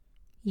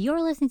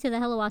You're listening to the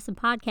Hello Awesome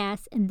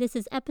podcast, and this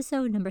is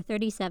episode number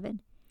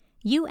 37.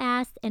 You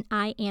asked, and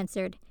I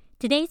answered.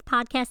 Today's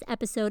podcast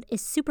episode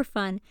is super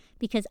fun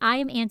because I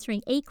am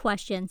answering 8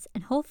 questions,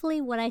 and hopefully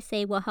what I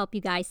say will help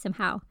you guys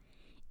somehow.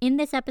 In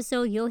this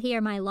episode, you'll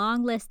hear my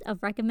long list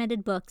of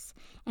recommended books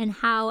and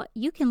how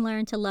you can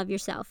learn to love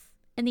yourself,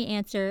 and the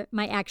answer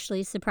might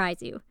actually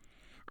surprise you.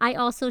 I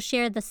also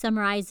share the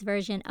summarized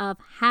version of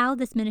how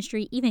this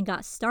ministry even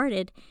got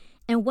started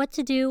and what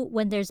to do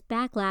when there's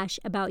backlash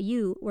about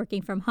you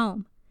working from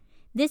home.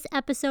 This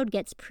episode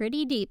gets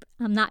pretty deep,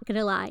 I'm not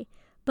gonna lie,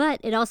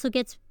 but it also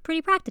gets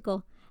pretty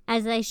practical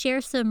as I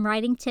share some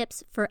writing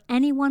tips for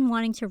anyone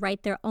wanting to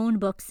write their own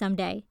book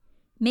someday.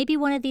 Maybe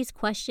one of these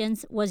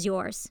questions was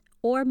yours,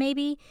 or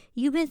maybe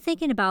you've been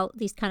thinking about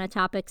these kind of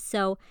topics,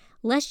 so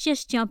let's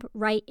just jump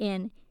right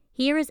in.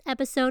 Here is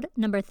episode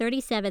number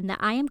 37 that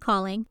I am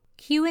calling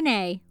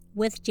Q&A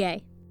with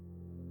Jay.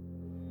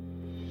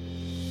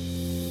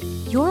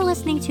 You're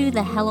listening to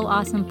the Hello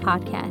Awesome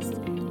podcast.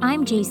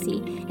 I'm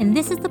JC, and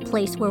this is the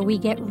place where we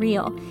get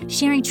real,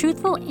 sharing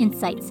truthful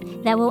insights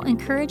that will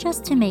encourage us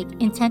to make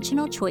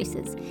intentional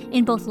choices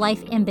in both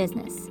life and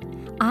business.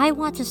 I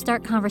want to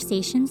start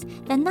conversations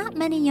that not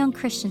many young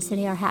Christians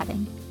today are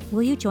having.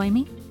 Will you join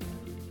me?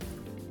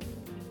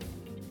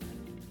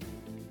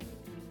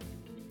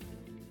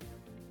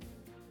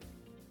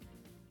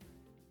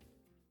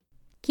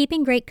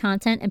 Keeping great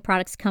content and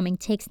products coming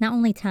takes not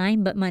only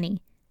time, but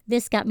money.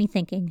 This got me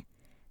thinking.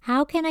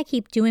 How can I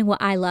keep doing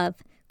what I love,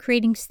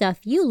 creating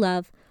stuff you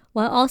love,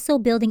 while also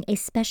building a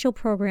special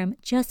program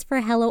just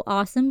for Hello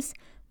Awesome's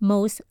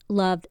most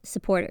loved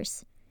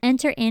supporters?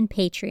 Enter in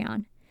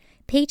Patreon.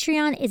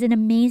 Patreon is an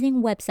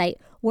amazing website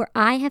where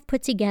I have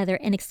put together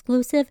an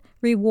exclusive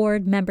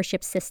reward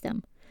membership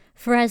system.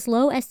 For as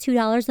low as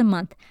 $2 a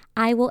month,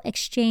 I will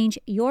exchange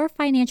your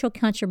financial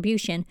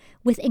contribution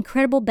with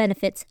incredible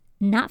benefits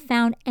not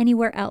found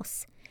anywhere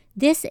else.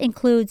 This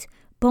includes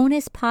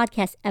bonus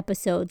podcast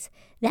episodes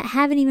that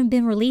haven't even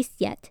been released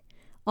yet,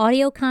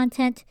 audio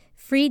content,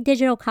 free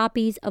digital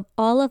copies of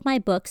all of my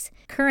books,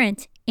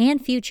 current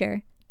and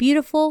future,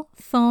 beautiful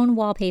phone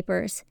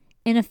wallpapers,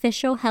 an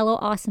official Hello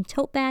Awesome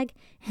tote bag,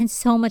 and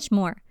so much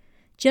more.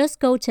 Just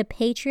go to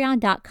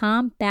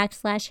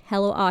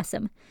patreon.com/Hello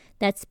Awesome.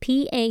 That's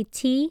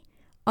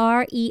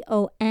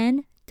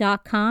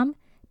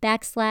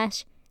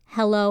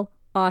patreon.com/Hello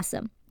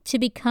Awesome to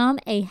become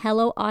a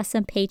Hello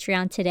Awesome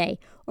Patreon today,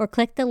 or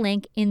click the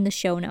link in the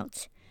show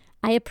notes.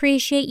 I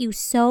appreciate you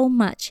so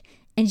much,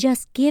 and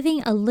just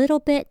giving a little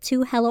bit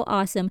to Hello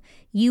Awesome,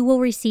 you will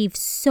receive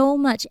so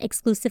much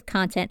exclusive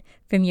content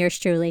from yours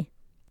truly.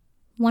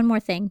 One more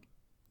thing.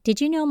 Did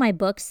you know my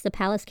books, The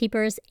Palace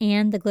Keepers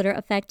and The Glitter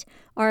Effect,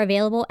 are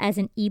available as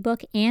an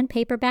ebook and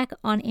paperback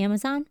on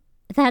Amazon?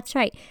 That's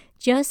right.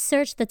 Just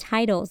search the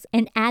titles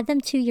and add them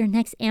to your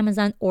next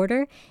Amazon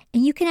order,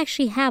 and you can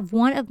actually have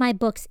one of my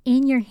books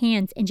in your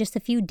hands in just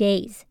a few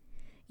days.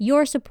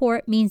 Your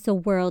support means the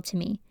world to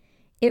me.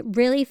 It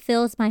really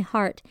fills my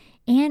heart,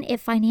 and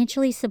it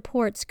financially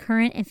supports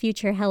current and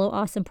future Hello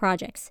Awesome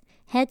projects.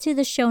 Head to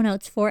the show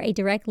notes for a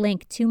direct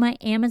link to my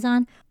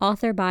Amazon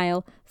author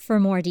bio for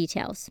more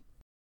details.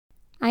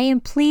 I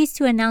am pleased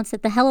to announce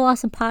that the Hello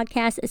Awesome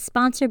podcast is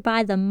sponsored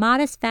by the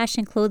modest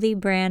fashion clothing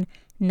brand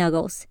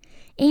Nuggles.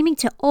 Aiming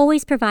to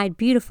always provide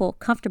beautiful,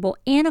 comfortable,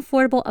 and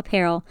affordable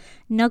apparel,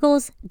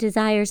 Nuggles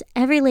desires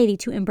every lady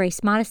to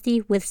embrace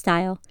modesty with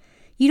style.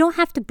 You don't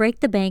have to break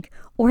the bank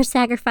or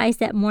sacrifice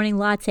that morning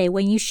latte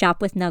when you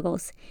shop with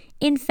Nuggles.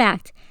 In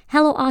fact,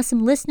 Hello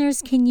Awesome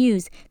listeners can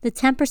use the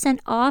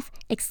 10% off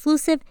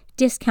exclusive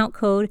discount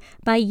code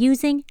by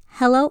using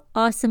Hello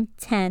Awesome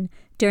 10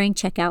 during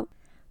checkout.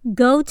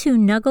 Go to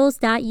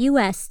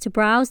nuggles.us to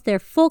browse their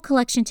full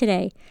collection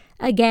today.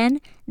 Again,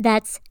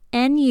 that's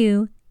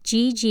nuggles.us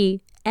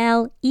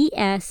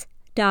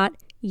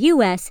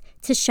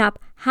to shop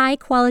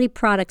high-quality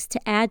products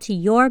to add to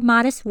your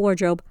modest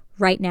wardrobe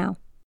right now.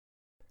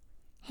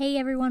 Hey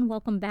everyone,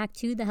 welcome back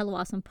to the Hello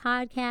Awesome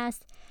podcast.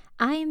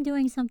 I am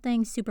doing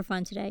something super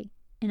fun today,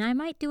 and I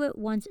might do it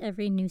once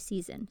every new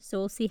season, so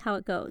we'll see how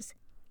it goes.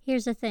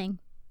 Here's the thing.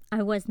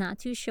 I was not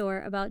too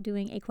sure about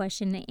doing a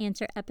question and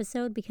answer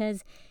episode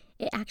because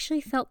it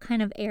actually felt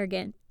kind of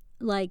arrogant.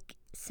 Like,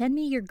 send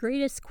me your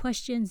greatest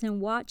questions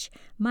and watch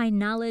my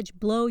knowledge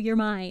blow your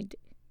mind.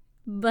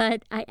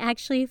 But I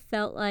actually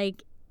felt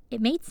like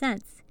it made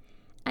sense.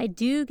 I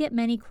do get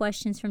many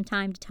questions from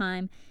time to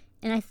time,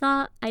 and I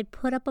thought I'd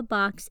put up a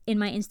box in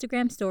my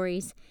Instagram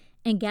stories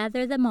and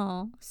gather them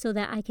all so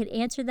that I could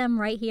answer them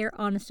right here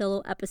on a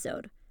solo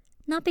episode.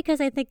 Not because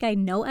I think I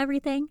know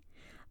everything,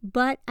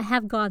 but I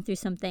have gone through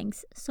some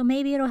things, so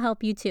maybe it'll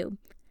help you too.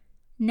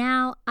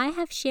 Now, I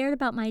have shared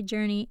about my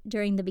journey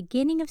during the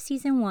beginning of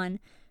season 1,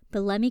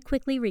 but let me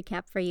quickly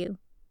recap for you.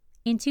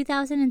 In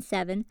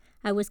 2007,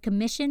 I was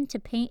commissioned to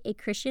paint a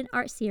Christian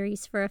art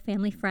series for a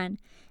family friend,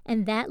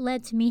 and that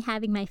led to me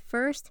having my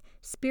first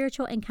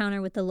spiritual encounter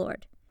with the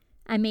Lord.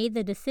 I made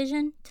the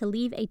decision to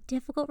leave a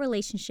difficult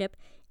relationship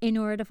in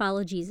order to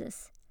follow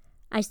Jesus.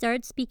 I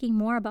started speaking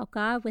more about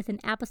God with an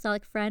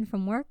apostolic friend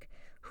from work,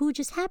 who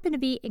just happened to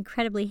be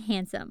incredibly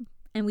handsome,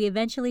 and we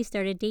eventually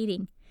started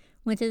dating.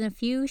 Within a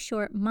few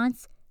short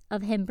months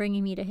of him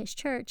bringing me to his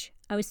church,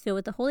 I was filled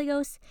with the Holy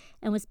Ghost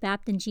and was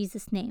baptized in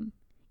Jesus' name.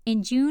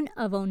 In June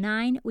of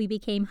 2009, we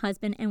became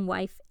husband and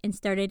wife and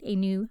started a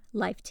new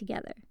life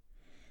together.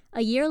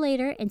 A year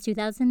later, in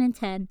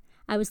 2010,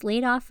 I was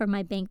laid off from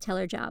my bank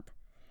teller job.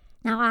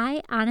 Now,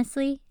 I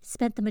honestly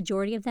spent the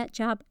majority of that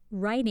job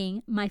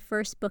writing my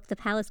first book, The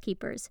Palace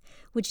Keepers,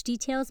 which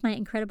details my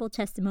incredible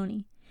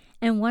testimony,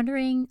 and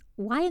wondering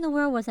why in the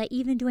world was I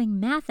even doing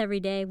math every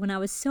day when I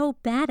was so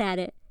bad at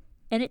it.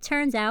 And it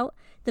turns out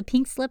the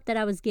pink slip that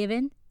I was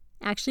given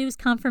actually was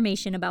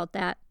confirmation about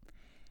that.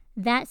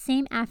 That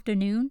same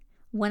afternoon,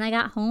 when I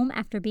got home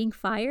after being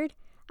fired,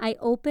 I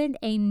opened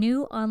a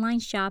new online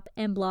shop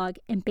and blog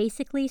and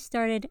basically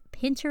started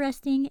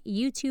Pinteresting,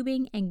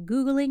 YouTubing, and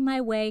Googling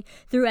my way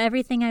through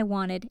everything I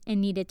wanted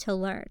and needed to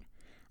learn.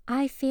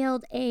 I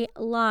failed a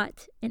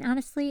lot, and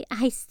honestly,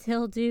 I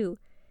still do.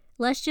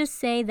 Let's just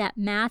say that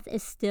math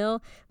is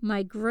still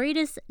my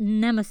greatest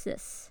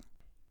nemesis.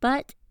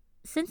 But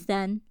since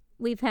then,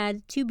 we've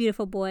had 2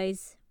 beautiful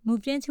boys,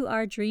 moved into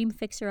our dream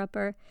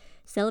fixer-upper,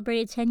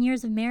 celebrated 10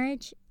 years of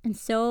marriage, and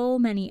so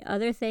many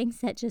other things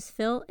that just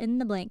fill in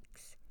the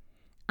blanks.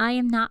 I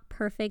am not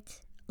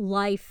perfect.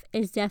 Life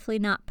is definitely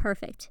not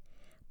perfect,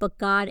 but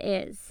God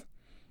is.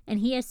 And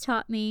He has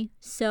taught me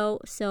so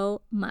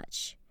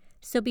much.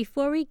 So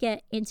before we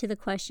get into the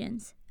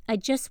questions, I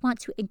just want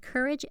to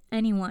encourage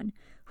anyone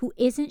who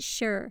isn't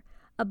sure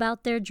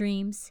about their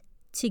dreams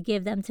to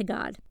give them to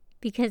God.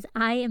 Because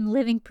I am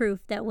living proof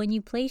that when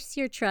you place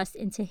your trust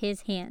into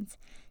His hands,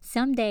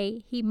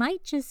 someday He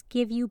might just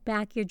give you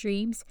back your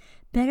dreams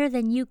better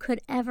than you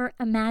could ever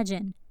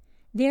imagine.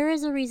 There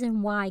is a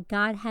reason why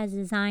God has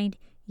designed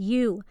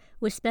you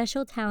with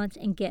special talents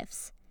and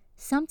gifts.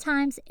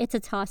 Sometimes it's a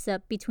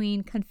toss-up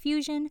between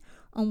confusion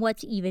on what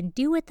to even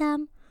do with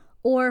them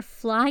or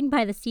flying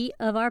by the seat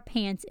of our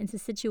pants into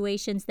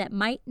situations that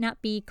might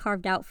not be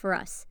carved out for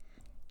us.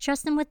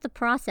 Trust Him with the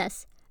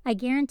process. I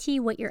guarantee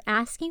what you're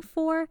asking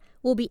for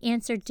will be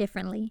answered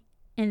differently,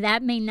 and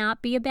that may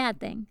not be a bad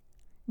thing.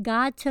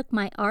 God took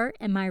my art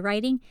and my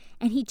writing,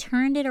 and He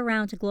turned it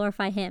around to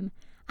glorify Him.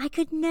 I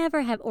could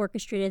never have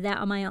orchestrated that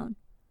on my own.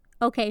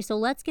 Okay, so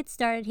let's get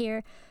started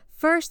here.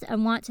 First, I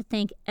want to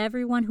thank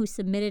everyone who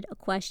submitted a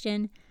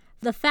question.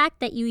 The fact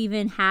that you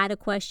even had a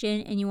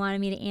question and you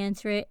wanted me to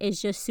answer it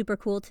is just super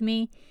cool to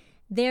me.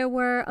 There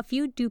were a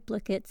few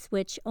duplicates,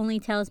 which only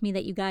tells me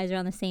that you guys are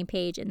on the same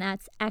page, and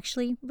that's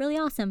actually really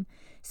awesome.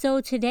 So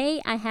today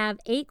I have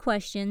 8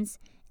 questions,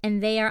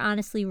 and they are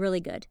honestly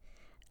really good.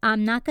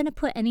 I'm not going to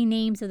put any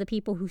names of the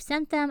people who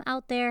sent them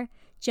out there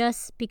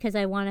just because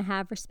I want to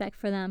have respect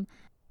for them.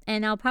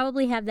 And I'll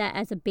probably have that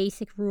as a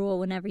basic rule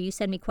whenever you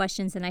send me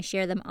questions and I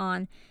share them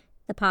on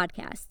the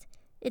podcast.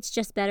 It's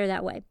just better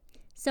that way.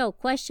 So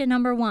question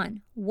number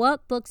 1,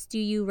 what books do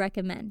you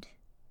recommend?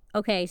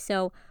 Okay,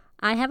 so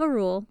I have a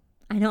rule.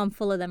 I know I'm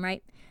full of them,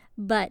 right?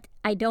 But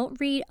I don't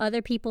read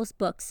other people's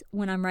books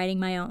when I'm writing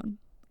my own.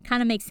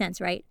 Kind of makes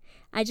sense, right?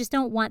 I just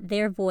don't want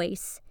their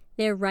voice,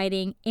 their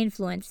writing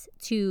influence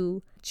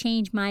to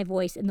change my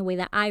voice in the way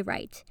that I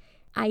write.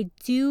 I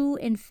do,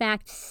 in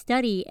fact,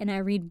 study and I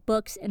read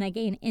books and I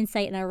gain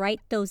insight and I write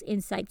those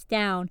insights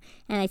down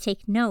and I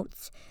take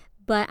notes.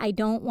 But I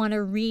don't want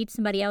to read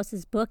somebody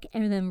else's book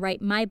and then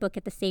write my book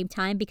at the same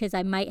time because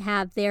I might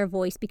have their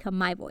voice become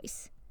my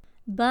voice.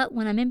 But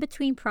when I'm in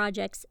between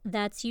projects,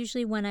 that's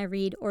usually when I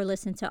read or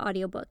listen to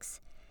audiobooks.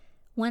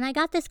 When I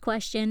got this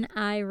question,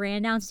 I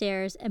ran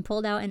downstairs and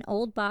pulled out an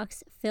old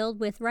box filled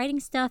with writing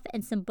stuff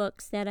and some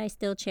books that I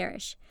still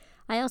cherish.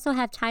 I also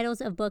have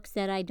titles of books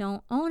that I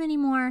don't own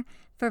anymore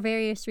for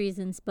various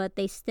reasons, but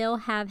they still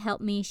have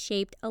helped me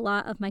shape a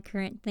lot of my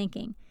current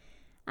thinking.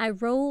 I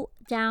wrote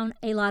down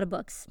a lot of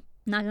books,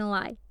 not gonna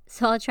lie,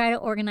 so I'll try to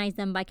organize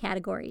them by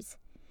categories.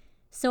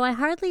 So I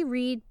hardly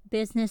read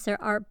business or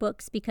art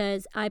books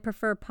because I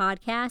prefer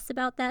podcasts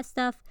about that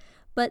stuff,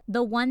 but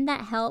the one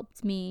that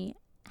helped me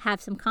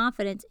have some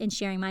confidence in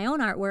sharing my own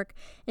artwork,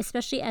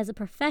 especially as a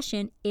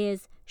profession,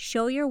 is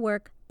Show Your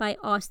Work by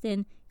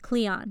Austin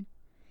Kleon.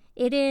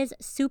 It is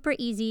super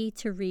easy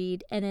to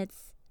read and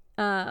it's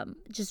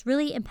just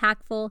really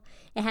impactful.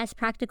 It has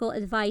practical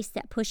advice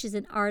that pushes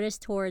an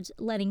artist towards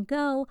letting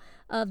go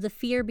of the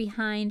fear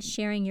behind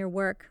sharing your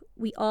work.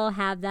 We all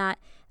have that.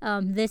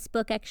 This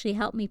book actually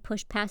helped me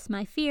push past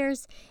my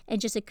fears and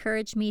just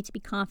encouraged me to be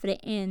confident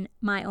in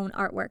my own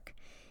artwork.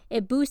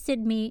 It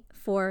boosted me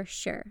for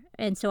sure.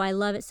 And so I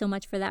love it so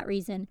much for that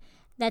reason.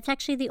 That's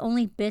actually the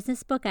only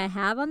business book I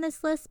have on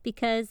this list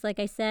because, like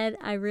I said,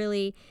 I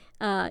really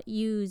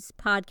use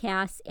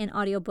podcasts and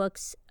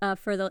audiobooks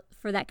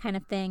for that kind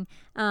of thing.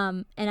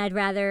 And I'd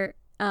rather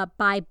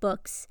buy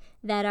books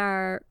that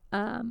are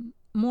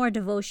more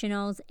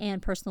devotionals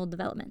and personal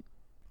development.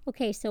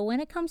 Okay, so when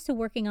it comes to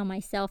working on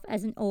myself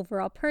as an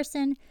overall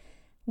person,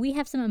 we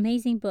have some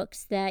amazing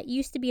books that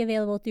used to be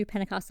available through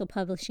Pentecostal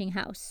Publishing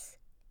House.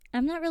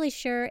 I'm not really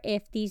sure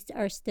if these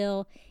are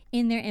still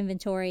in their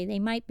inventory. They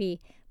might be,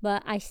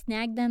 but I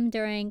snagged them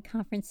during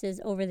conferences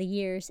over the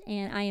years,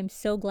 and I am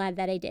so glad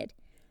that I did.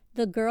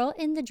 The Girl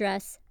in the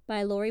Dress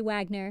by Lori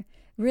Wagner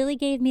really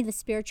gave me the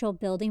spiritual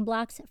building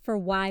blocks for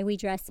why we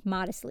dress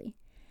modestly.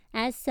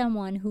 As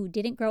someone who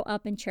didn't grow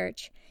up in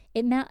church,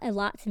 it meant a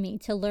lot to me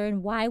to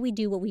learn why we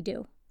do what we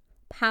do.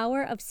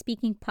 Power of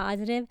Speaking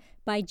Positive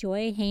by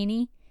Joy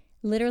Haney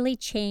literally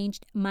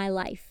changed my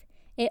life.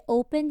 It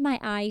opened my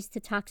eyes to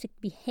toxic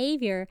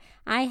behavior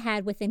I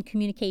had within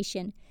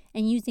communication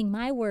and using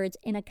my words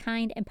in a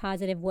kind and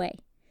positive way.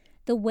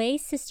 The way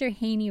Sister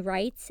Haney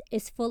writes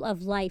is full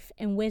of life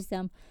and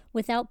wisdom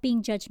without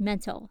being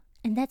judgmental,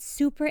 and that's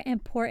super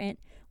important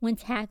when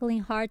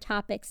tackling hard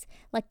topics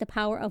like the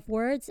power of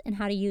words and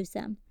how to use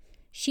them.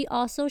 She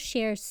also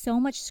shares so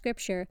much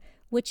scripture,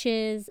 which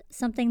is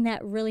something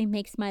that really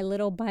makes my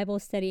little Bible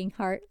studying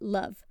heart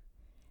love.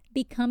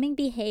 Becoming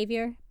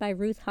Behavior by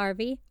Ruth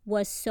Harvey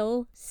was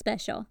so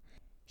special.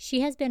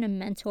 She has been a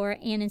mentor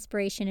and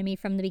inspiration to me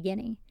from the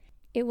beginning.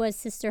 It was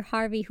Sister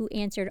Harvey who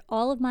answered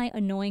all of my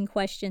annoying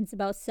questions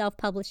about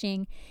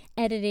self-publishing,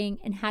 editing,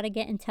 and how to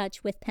get in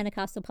touch with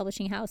Pentecostal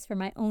Publishing House for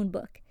my own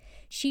book.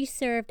 She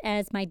served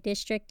as my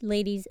district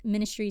ladies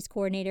ministries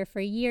coordinator for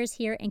years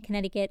here in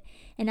Connecticut,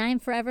 and I am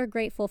forever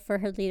grateful for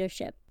her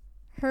leadership.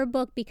 Her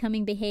book,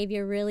 Becoming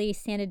Behavior, really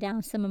sanded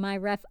down some of my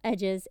rough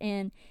edges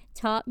and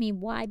taught me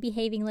why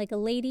behaving like a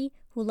lady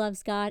who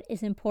loves God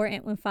is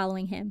important when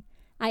following Him.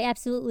 I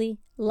absolutely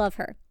love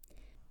her.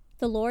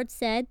 The Lord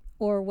Said,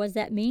 or Was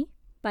That Me?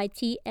 By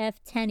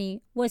T.F.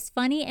 Tenney was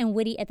funny and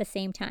witty at the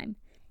same time.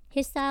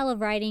 His style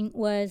of writing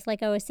was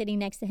like I was sitting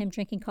next to him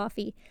drinking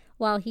coffee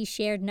while he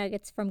shared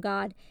nuggets from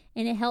God,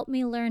 and it helped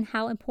me learn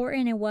how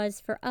important it was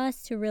for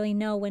us to really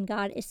know when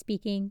God is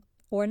speaking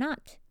or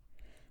not.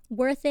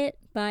 Worth It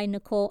by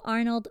Nicole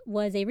Arnold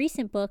was a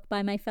recent book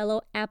by my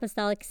fellow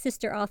apostolic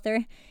sister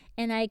author,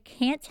 and I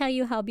can't tell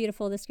you how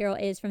beautiful this girl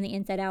is from the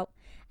inside out.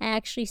 I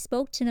actually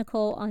spoke to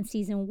Nicole on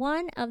season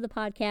 1 of the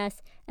podcast,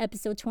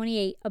 episode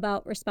 28,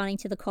 about responding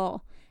to the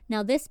call.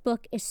 Now, this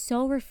book is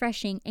so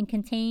refreshing and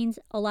contains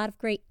a lot of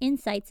great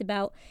insights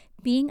about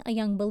being a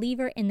young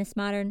believer in this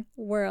modern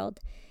world.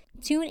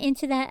 Tune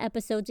into that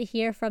episode to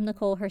hear from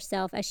Nicole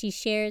herself as she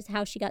shares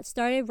how she got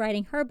started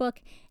writing her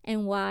book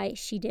and why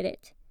she did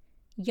it.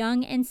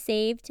 Young and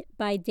Saved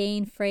by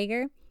Dane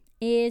Frager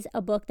is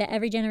a book that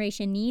every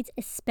generation needs,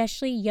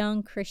 especially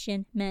young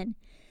Christian men.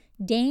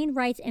 Dane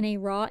writes in a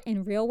raw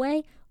and real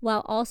way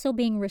while also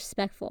being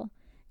respectful.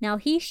 Now,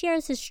 he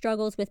shares his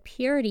struggles with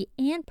purity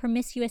and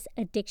promiscuous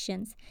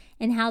addictions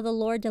and how the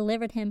Lord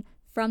delivered him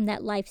from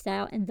that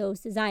lifestyle and those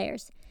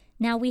desires.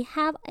 Now, we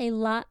have a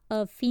lot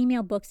of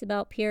female books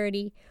about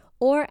purity,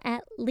 or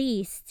at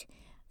least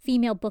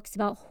female books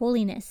about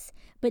holiness.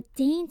 But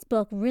Dane's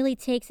book really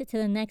takes it to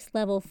the next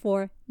level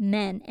for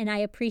men, and I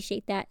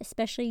appreciate that,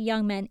 especially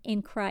young men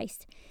in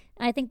Christ.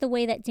 I think the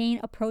way that Dane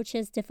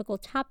approaches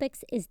difficult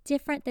topics is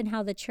different than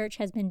how the church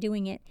has been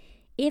doing it,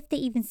 if they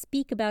even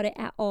speak about it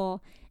at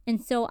all.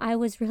 And so I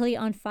was really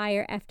on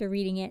fire after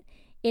reading it.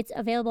 It's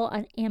available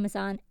on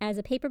Amazon as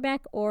a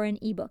paperback or an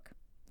ebook.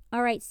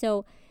 All right,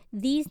 so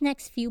these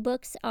next few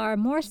books are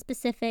more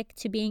specific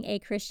to being a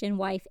Christian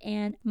wife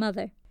and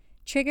mother.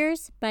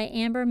 Triggers by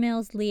Amber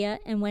Mills Leah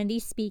and Wendy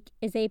Speak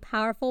is a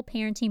powerful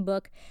parenting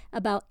book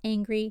about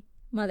angry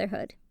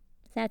motherhood.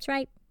 That's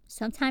right.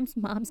 Sometimes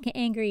moms get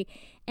angry,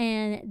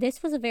 and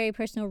this was a very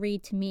personal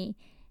read to me.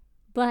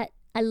 But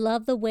I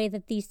love the way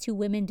that these two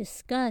women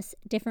discuss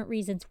different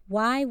reasons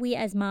why we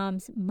as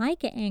moms might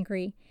get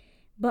angry,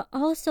 but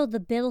also the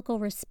biblical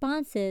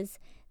responses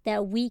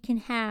that we can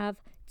have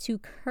to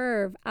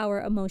curb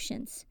our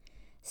emotions.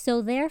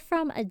 So they're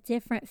from a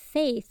different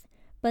faith,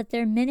 but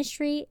their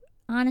ministry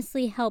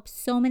honestly helps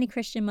so many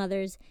Christian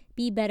mothers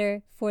be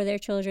better for their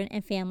children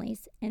and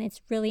families, and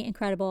it's really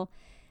incredible.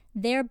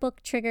 Their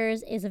book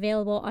Triggers is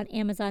available on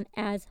Amazon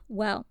as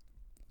well.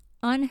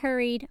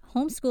 Unhurried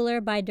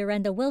Homeschooler by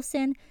Dorenda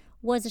Wilson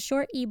was a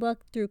short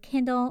ebook through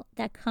Kindle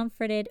that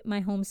comforted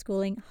my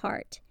homeschooling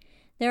heart.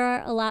 There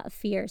are a lot of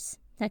fears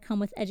that come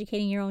with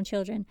educating your own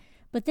children,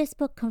 but this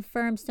book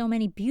confirms so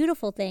many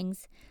beautiful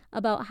things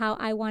about how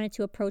I wanted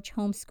to approach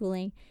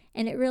homeschooling,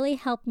 and it really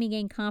helped me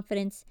gain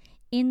confidence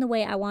in the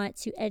way I want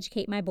to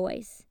educate my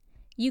boys.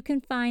 You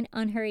can find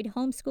Unhurried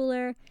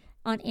Homeschooler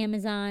on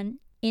Amazon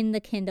in the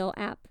Kindle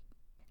app.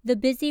 The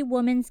Busy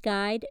Woman's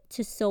Guide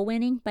to Soul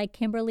Winning by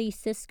Kimberly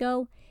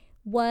Sisko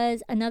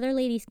was another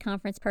ladies'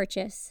 conference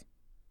purchase.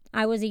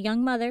 I was a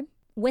young mother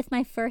with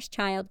my first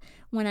child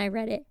when I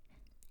read it,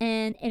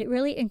 and it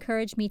really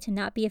encouraged me to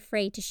not be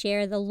afraid to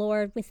share the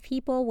Lord with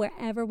people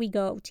wherever we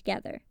go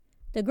together.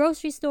 The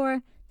grocery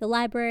store, the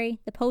library,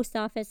 the post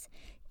office.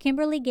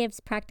 Kimberly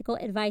gives practical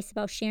advice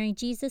about sharing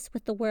Jesus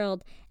with the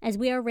world as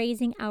we are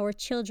raising our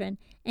children,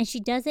 and she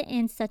does it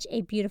in such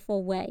a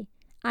beautiful way.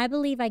 I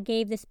believe I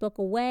gave this book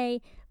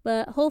away,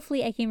 but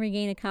hopefully I can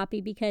regain a copy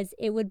because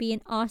it would be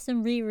an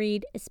awesome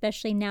reread,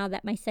 especially now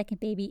that my second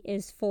baby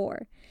is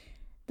 4.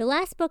 The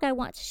last book I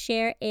want to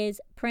share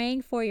is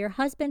Praying for Your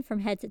Husband from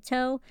Head to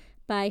Toe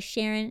by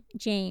Sharon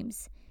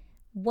James.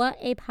 What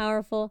a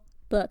powerful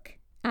book.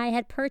 I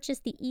had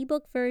purchased the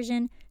ebook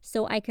version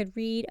so I could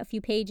read a few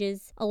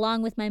pages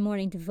along with my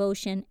morning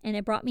devotion, and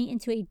it brought me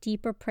into a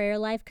deeper prayer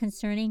life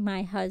concerning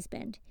my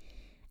husband.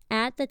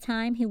 At the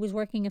time, he was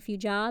working a few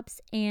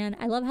jobs, and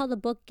I love how the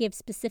book gives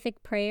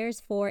specific prayers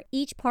for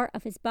each part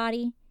of his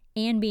body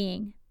and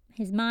being,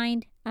 his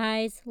mind,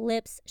 eyes,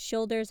 lips,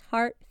 shoulders,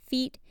 heart,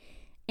 feet,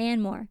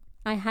 and more.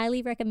 I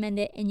highly recommend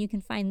it, and you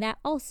can find that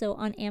also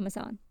on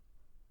Amazon.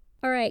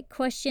 All right,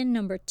 question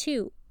number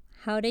 2.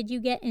 How did you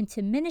get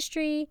into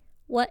ministry?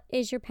 What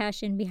is your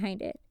passion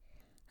behind it?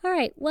 All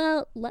right,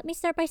 well, let me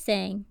start by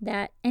saying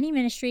that any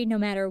ministry, no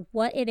matter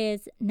what it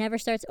is, never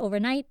starts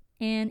overnight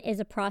and is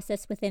a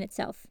process within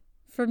itself.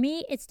 For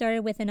me, it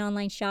started with an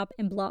online shop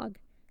and blog.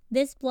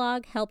 This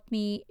blog helped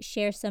me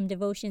share some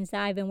devotions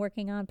that I've been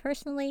working on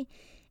personally,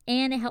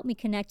 and it helped me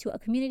connect to a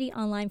community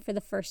online for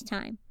the first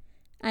time.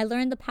 I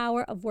learned the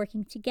power of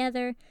working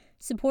together,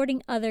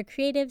 supporting other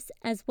creatives,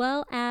 as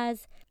well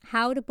as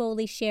how to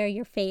boldly share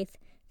your faith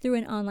through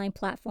an online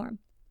platform.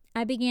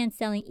 I began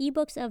selling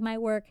ebooks of my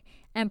work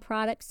and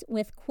products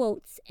with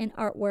quotes and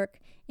artwork,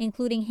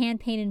 including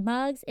hand-painted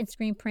mugs and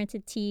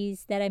screen-printed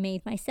tees that I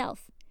made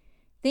myself.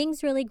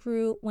 Things really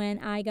grew when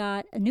I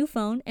got a new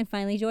phone and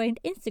finally joined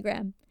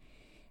Instagram.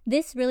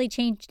 This really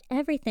changed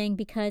everything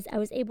because I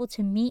was able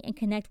to meet and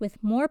connect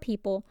with more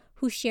people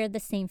who shared the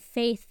same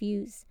faith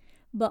views,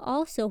 but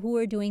also who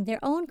were doing their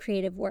own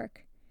creative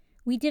work.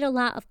 We did a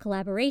lot of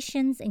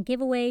collaborations and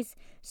giveaways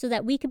so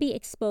that we could be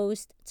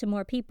exposed to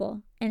more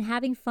people and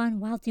having fun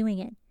while doing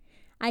it.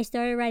 I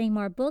started writing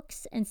more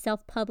books and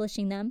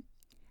self-publishing them.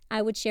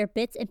 I would share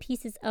bits and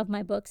pieces of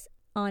my books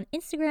on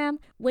Instagram,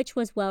 which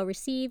was well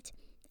received.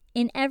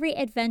 In every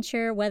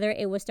adventure, whether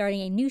it was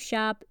starting a new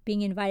shop,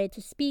 being invited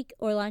to speak,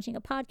 or launching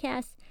a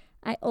podcast,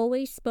 I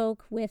always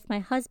spoke with my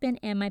husband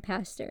and my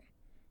pastor.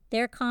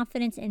 Their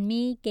confidence in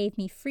me gave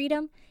me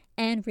freedom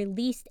and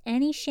released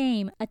any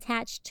shame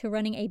attached to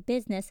running a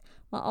business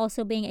while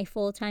also being a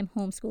full-time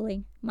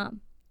homeschooling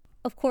mom.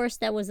 Of course,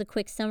 that was a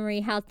quick summary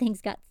how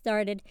things got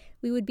started.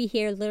 We would be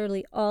here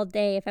literally all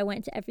day if I went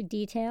into every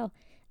detail,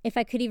 if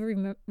I could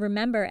even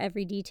remember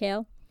every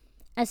detail.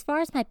 As far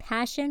as my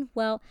passion,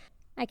 well,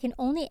 I can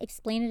only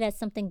explain it as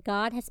something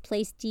God has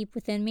placed deep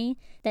within me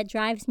that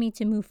drives me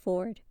to move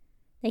forward.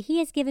 That He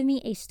has given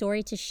me a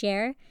story to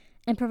share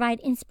and provide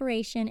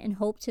inspiration and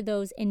hope to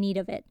those in need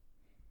of it.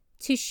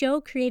 To show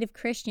creative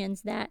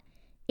Christians that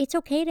it's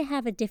okay to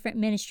have a different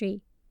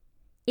ministry.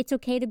 It's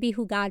okay to be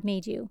who God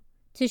made you.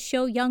 To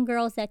show young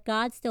girls that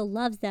God still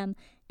loves them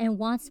and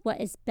wants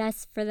what is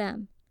best for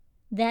them.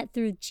 That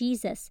through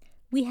Jesus,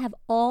 we have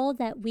all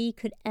that we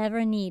could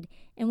ever need,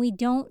 and we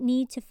don't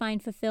need to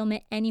find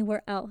fulfillment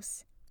anywhere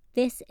else.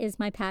 This is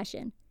my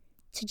passion.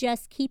 To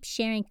just keep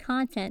sharing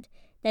content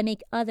that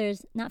make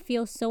others not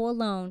feel so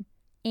alone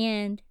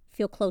and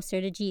feel closer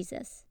to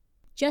Jesus.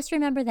 Just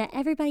remember that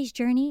everybody's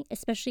journey,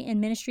 especially in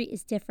ministry,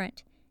 is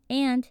different.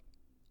 And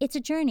it's a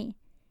journey.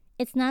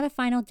 It's not a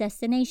final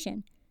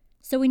destination.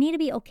 So we need to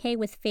be okay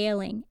with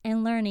failing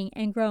and learning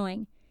and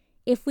growing.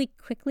 If we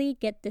quickly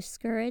get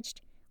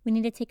discouraged, we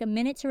need to take a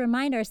minute to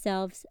remind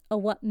ourselves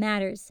of what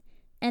matters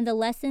and the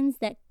lessons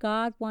that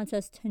God wants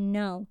us to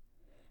know.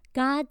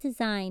 God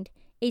designed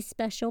a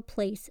special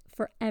place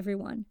for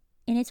everyone,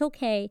 and it's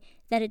okay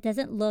that it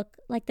doesn't look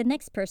like the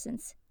next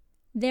person's.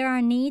 There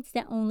are needs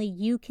that only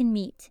you can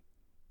meet.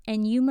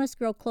 And you must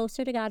grow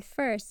closer to God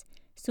first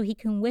so He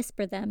can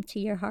whisper them to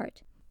your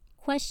heart.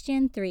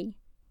 Question 3.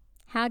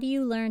 How do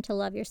you learn to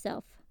love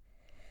yourself?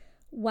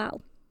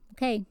 Wow.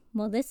 Okay,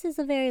 well, this is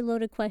a very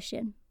loaded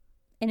question.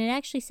 And it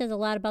actually says a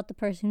lot about the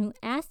person who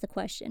asked the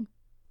question.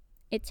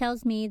 It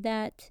tells me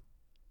that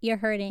you're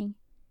hurting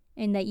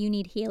and that you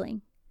need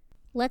healing.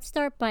 Let's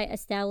start by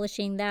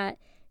establishing that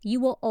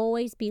you will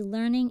always be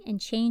learning and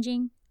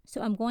changing.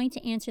 So I'm going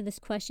to answer this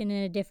question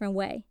in a different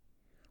way.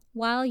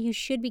 While you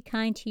should be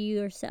kind to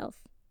yourself,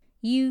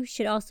 you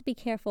should also be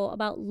careful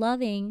about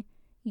loving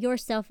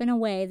yourself in a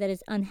way that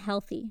is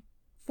unhealthy.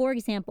 For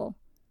example,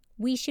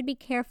 we should be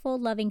careful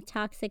loving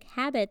toxic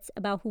habits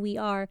about who we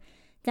are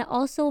that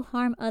also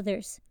harm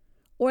others,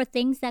 or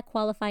things that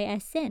qualify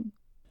as sin.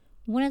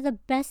 One of the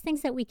best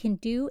things that we can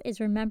do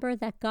is remember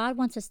that God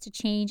wants us to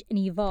change and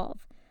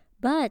evolve,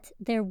 but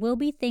there will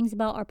be things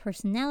about our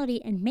personality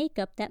and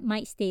makeup that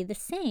might stay the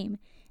same.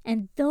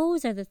 And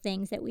those are the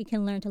things that we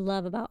can learn to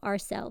love about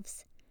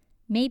ourselves.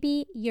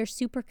 Maybe you're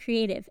super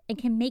creative and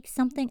can make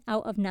something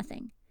out of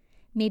nothing.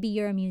 Maybe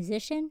you're a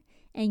musician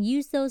and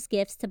use those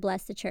gifts to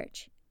bless the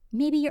church.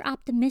 Maybe you're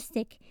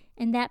optimistic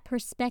and that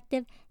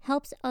perspective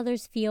helps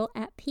others feel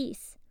at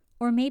peace.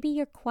 Or maybe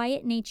your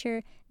quiet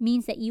nature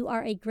means that you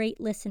are a great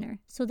listener,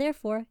 so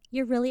therefore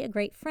you're really a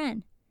great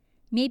friend.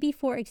 Maybe,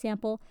 for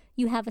example,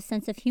 you have a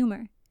sense of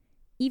humor.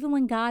 Even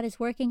when God is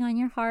working on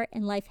your heart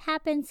and life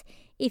happens,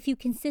 if you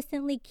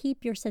consistently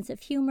keep your sense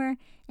of humor,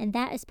 and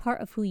that is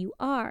part of who you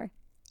are,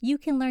 you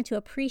can learn to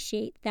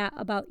appreciate that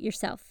about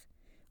yourself.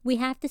 We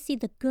have to see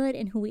the good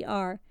in who we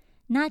are,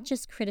 not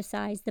just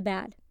criticize the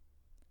bad.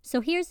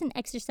 So here's an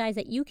exercise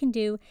that you can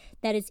do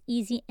that is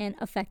easy and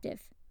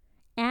effective.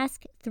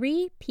 Ask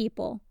 3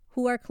 people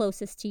who are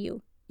closest to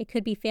you. It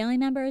could be family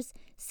members,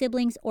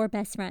 siblings, or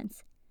best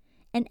friends.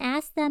 And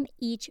ask them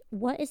each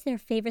what is their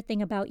favorite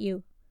thing about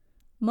you.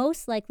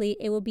 Most likely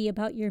it will be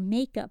about your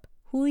makeup,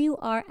 who you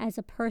are as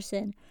a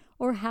person,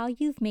 or how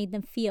you've made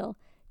them feel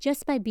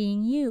just by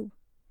being you.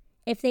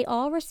 If they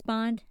all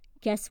respond,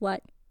 guess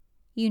what?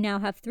 You now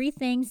have 3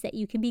 things that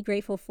you can be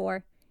grateful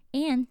for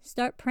and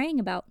start praying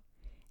about.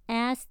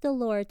 Ask the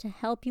Lord to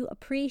help you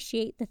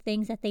appreciate the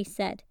things that they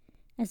said,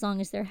 as long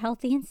as they're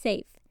healthy and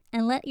safe,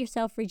 and let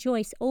yourself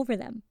rejoice over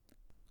them.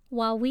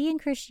 While we in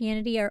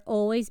Christianity are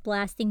always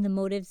blasting the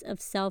motives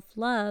of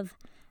self-love,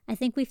 I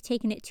think we've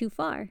taken it too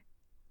far.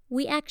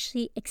 We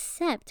actually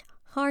accept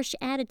harsh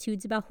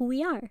attitudes about who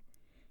we are.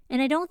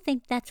 And I don't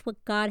think that's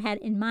what God had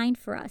in mind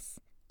for us.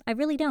 I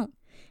really don't.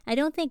 I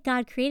don't think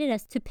God created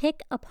us to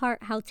pick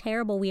apart how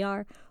terrible we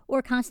are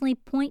or constantly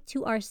point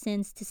to our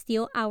sins to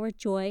steal our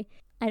joy.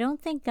 I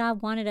don't think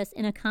God wanted us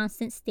in a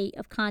constant state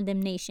of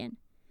condemnation.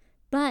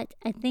 But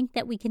I think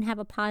that we can have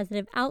a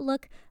positive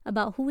outlook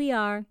about who we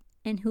are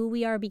and who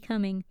we are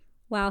becoming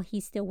while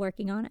He's still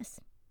working on us.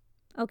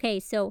 Okay,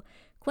 so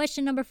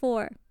question number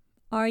 4.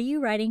 Are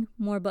you writing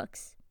more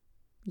books?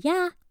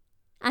 Yeah,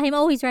 I am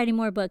always writing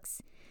more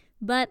books.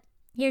 But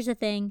here's the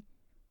thing.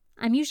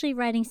 I'm usually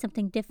writing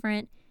something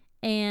different,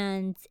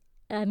 and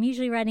I'm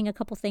usually writing a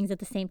couple things at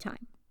the same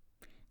time.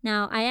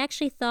 Now, I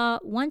actually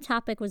thought one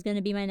topic was going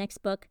to be my next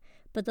book,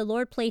 but the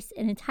Lord placed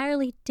an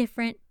entirely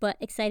different but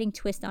exciting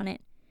twist on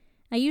it.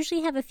 I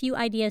usually have a few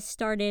ideas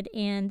started,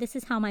 and this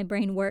is how my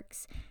brain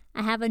works.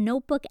 I have a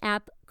notebook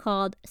app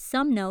called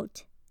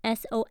Somnote,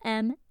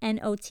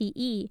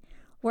 Somnote,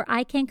 where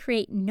I can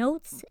create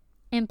notes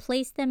and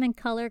place them in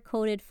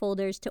color-coded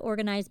folders to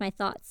organize my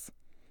thoughts.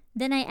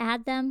 Then I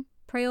add them,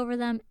 pray over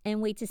them,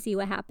 and wait to see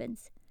what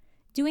happens.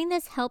 Doing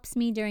this helps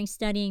me during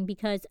studying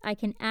because I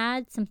can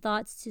add some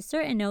thoughts to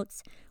certain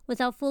notes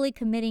without fully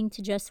committing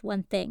to just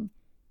one thing.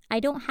 I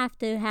don't have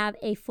to have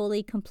a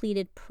fully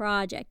completed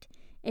project.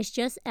 It's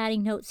just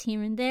adding notes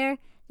here and there,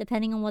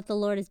 depending on what the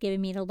Lord has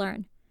given me to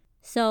learn.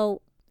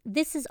 So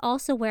this is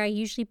also where I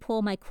usually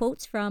pull my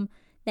quotes from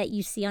that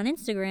you see on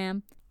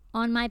Instagram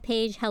on my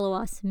page, Hello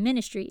Awesome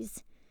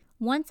Ministries.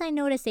 Once I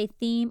notice a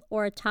theme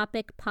or a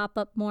topic pop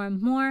up more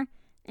and more,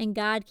 and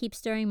God keeps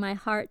stirring my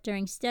heart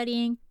during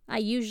studying, I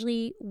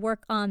usually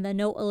work on the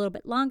note a little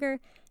bit longer,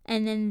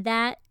 and then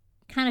that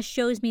kind of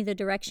shows me the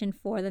direction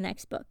for the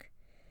next book.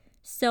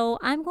 So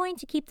I'm going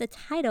to keep the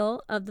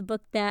title of the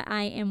book that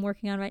I am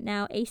working on right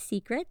now a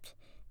secret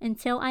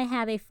until I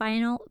have a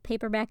final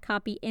paperback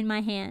copy in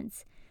my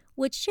hands,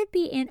 which should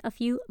be in a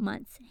few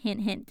months,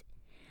 hint, hint.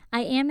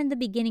 I am in the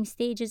beginning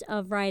stages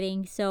of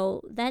writing,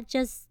 so that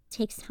just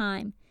takes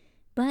time.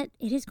 But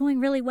it is going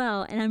really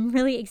well, and I'm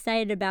really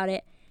excited about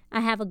it. I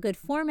have a good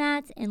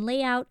format and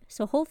layout,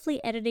 so hopefully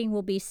editing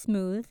will be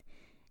smooth.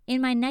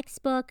 In my next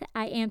book,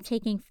 I am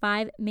taking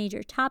 5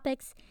 major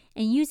topics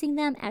and using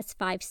them as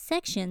 5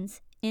 sections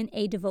in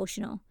a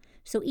devotional.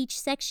 So each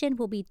section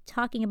will be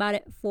talking about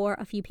it for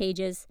a few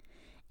pages.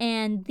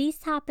 And these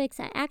topics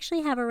I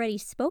actually have already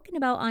spoken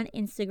about on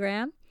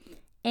Instagram,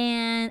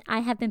 and I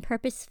have been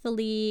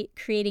purposefully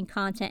creating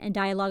content and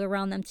dialogue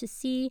around them to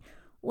see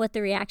what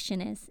the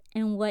reaction is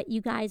and what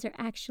you guys are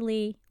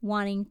actually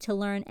wanting to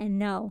learn and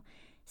know.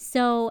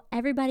 So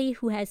everybody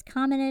who has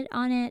commented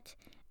on it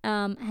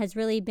has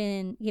really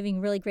been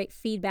giving really great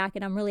feedback,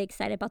 and I'm really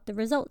excited about the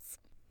results.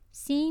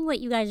 Seeing what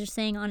you guys are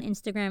saying on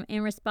Instagram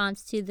in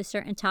response to the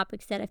certain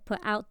topics that I've put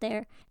out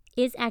there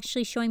is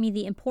actually showing me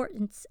the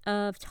importance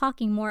of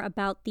talking more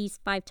about these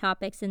 5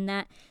 topics and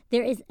that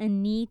there is a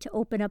need to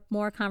open up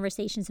more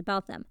conversations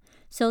about them.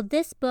 So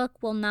this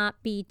book will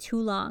not be too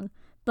long,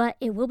 but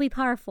it will be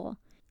powerful.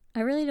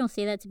 I really don't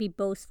say that to be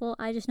boastful.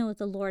 I just know what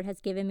the Lord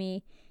has given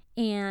me,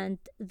 and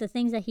the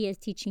things that He is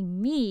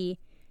teaching me,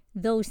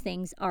 those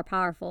things are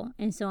powerful.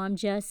 And so I'm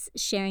just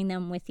sharing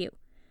them with you.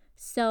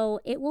 So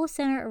it will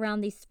center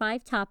around these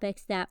 5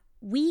 topics that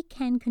we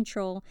can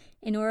control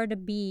in order to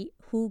be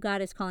who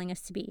God is calling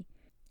us to be.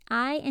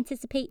 I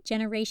anticipate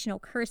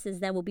generational curses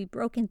that will be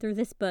broken through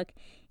this book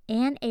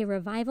and a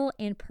revival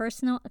in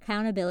personal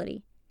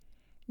accountability.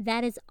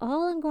 That is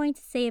all I'm going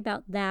to say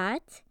about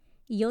that.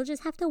 You'll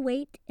just have to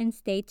wait and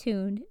stay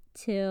tuned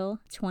till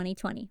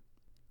 2020.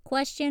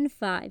 Question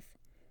 5.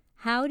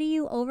 How do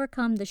you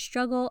overcome the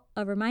struggle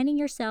of reminding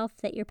yourself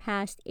that your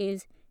past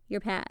is your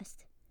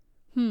past?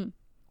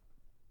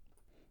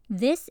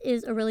 This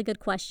is a really good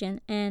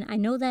question, and I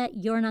know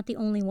that you're not the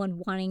only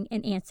one wanting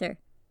an answer.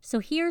 So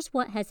here's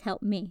what has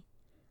helped me.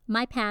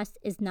 My past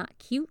is not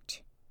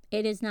cute.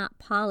 It is not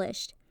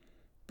polished.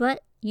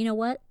 But you know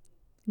what?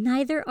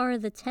 Neither are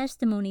the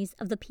testimonies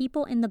of the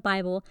people in the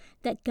Bible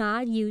that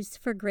God used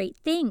for great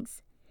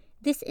things.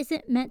 This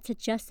isn't meant to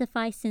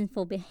justify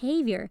sinful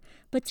behavior,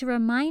 but to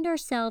remind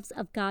ourselves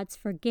of God's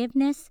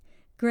forgiveness,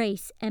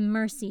 grace, and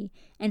mercy,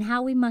 and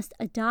how we must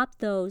adopt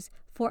those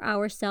for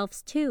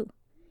ourselves too.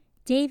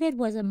 David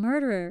was a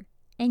murderer,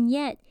 and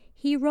yet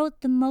He wrote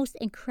the most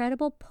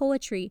incredible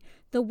poetry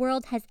the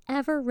world has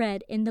ever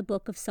read in the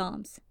book of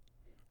Psalms.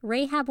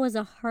 Rahab was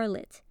a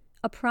harlot,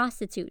 a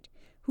prostitute,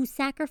 who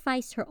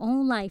sacrificed her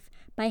own life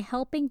by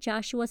helping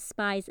Joshua's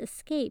spies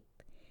escape,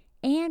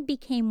 and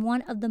became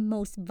one of the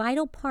most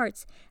vital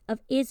parts of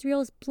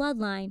Israel's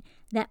bloodline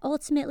that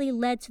ultimately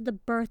led to the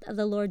birth of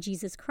the Lord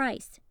Jesus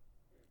Christ.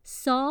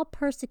 Saul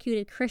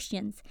persecuted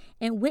Christians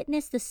and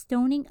witnessed the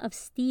stoning of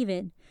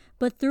Stephen,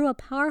 but through a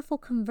powerful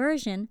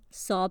conversion,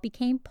 Saul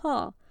became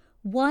Paul,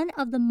 one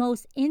of the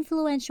most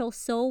influential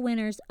soul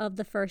winners of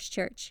the first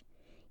church.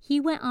 He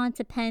went on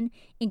to pen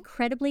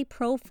incredibly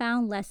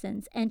profound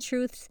lessons and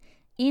truths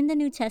in the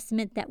New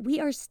Testament that we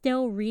are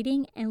still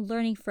reading and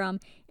learning from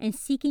and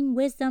seeking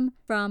wisdom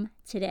from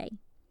today.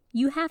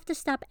 You have to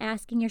stop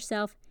asking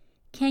yourself,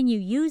 can you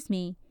use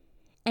me?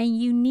 And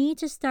you need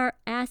to start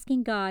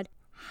asking God,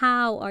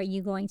 how are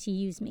you going to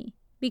use me?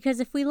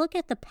 Because if we look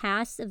at the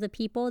past of the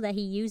people that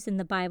he used in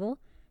the Bible,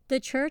 the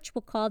church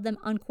will call them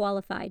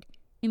unqualified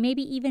and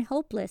maybe even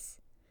hopeless.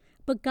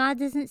 But God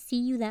doesn't see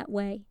you that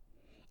way.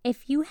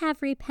 If you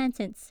have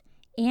repentance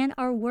and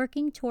are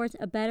working towards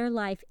a better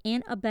life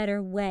and a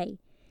better way,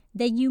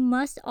 then you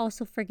must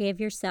also forgive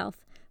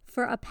yourself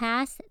for a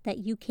past that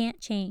you can't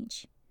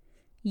change.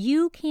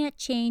 You can't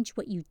change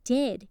what you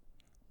did,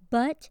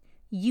 but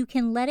you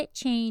can let it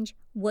change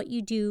what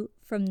you do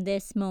from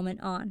this moment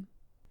on.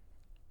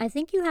 I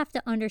think you have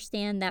to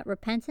understand that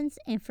repentance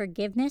and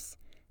forgiveness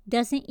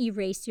doesn't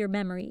erase your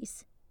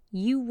memories.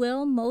 You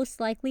will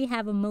most likely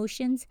have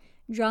emotions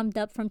drummed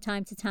up from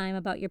time to time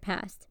about your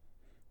past,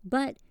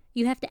 but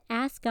you have to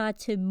ask God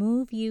to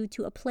move you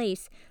to a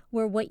place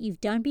where what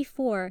you've done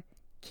before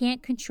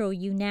can't control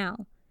you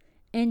now.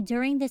 And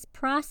during this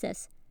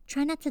process,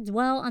 try not to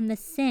dwell on the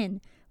sin,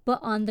 but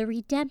on the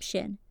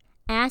redemption.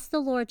 Ask the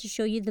Lord to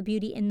show you the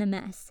beauty in the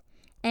mess.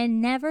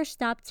 And never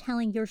stop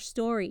telling your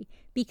story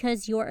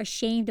because you're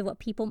ashamed of what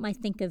people might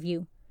think of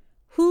you.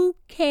 Who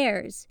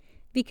cares?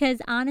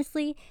 Because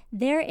honestly,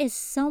 there is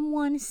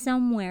someone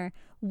somewhere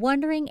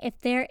wondering if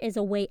there is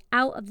a way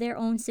out of their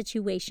own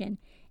situation.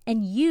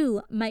 And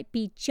you might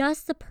be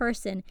just the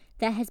person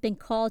that has been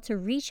called to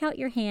reach out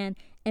your hand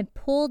and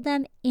pull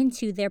them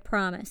into their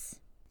promise.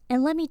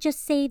 And let me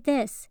just say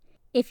this.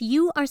 If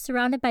you are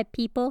surrounded by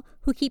people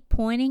who keep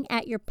pointing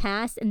at your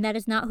past and that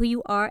is not who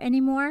you are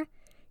anymore,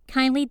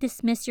 kindly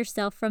dismiss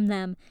yourself from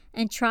them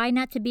and try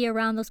not to be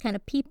around those kind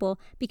of people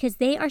because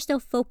they are still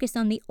focused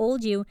on the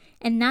old you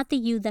and not the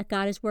you that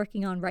God is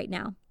working on right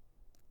now.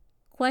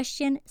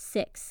 Question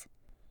 6.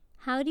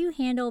 How do you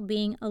handle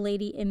being a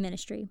lady in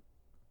ministry?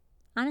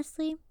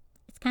 Honestly,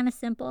 it's kind of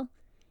simple.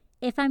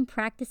 If I'm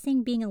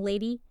practicing being a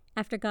lady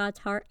after God's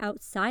heart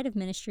outside of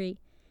ministry,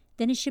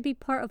 then it should be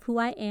part of who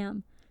I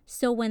am.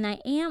 So when I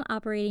am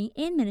operating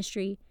in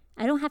ministry,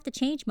 I don't have to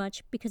change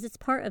much because it's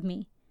part of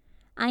me.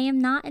 I am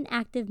not an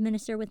active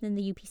minister within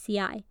the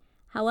UPCI.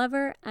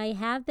 However, I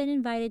have been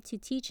invited to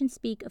teach and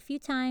speak a few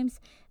times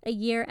a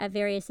year at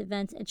various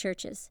events and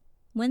churches.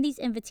 When these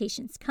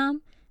invitations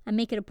come, I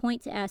make it a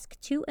point to ask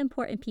 2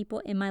 important people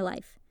in my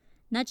life.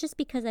 Not just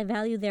because I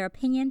value their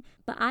opinion,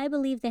 but I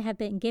believe they have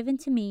been given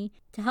to me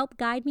to help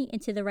guide me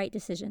into the right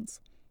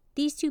decisions.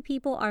 These 2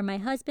 people are my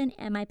husband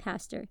and my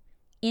pastor,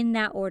 in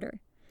that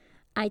order.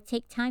 I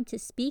take time to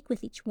speak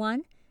with each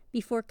one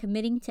before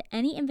committing to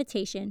any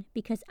invitation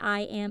because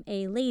I am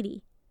a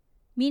lady,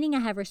 meaning I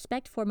have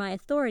respect for my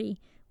authority,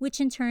 which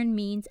in turn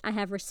means I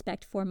have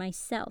respect for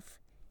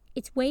myself.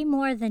 It's way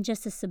more than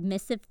just a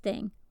submissive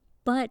thing,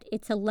 but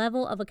it's a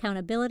level of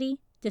accountability,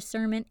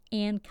 discernment,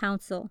 and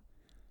counsel.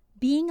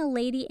 Being a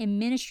lady in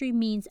ministry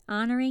means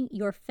honoring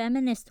your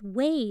feminist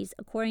ways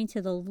according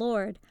to the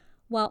Lord,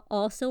 while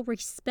also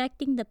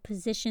respecting the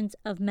positions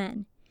of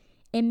men.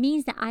 It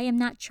means that I am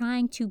not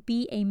trying to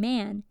be a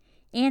man,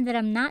 and that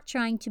I'm not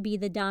trying to be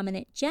the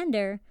dominant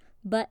gender,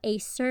 but a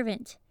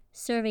servant,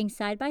 serving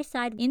side by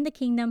side in the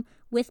kingdom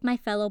with my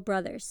fellow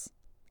brothers.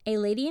 A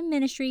lady in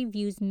ministry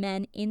views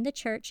men in the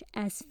church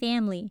as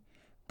family,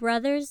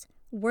 brothers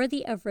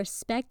worthy of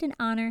respect and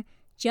honor,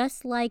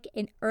 just like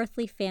an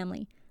earthly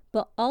family.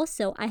 But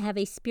also I have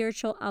a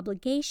spiritual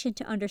obligation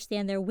to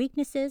understand their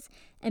weaknesses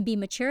and be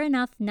mature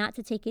enough not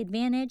to take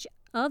advantage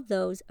of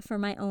those for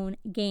my own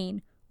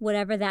gain,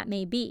 whatever that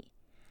may be.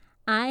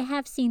 I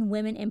have seen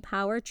women in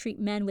power treat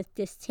men with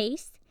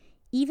distaste,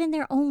 even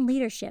their own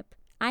leadership.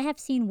 I have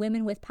seen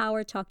women with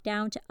power talk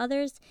down to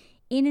others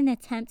in an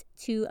attempt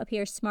to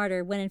appear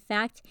smarter, when in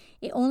fact,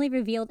 it only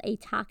revealed a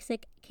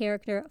toxic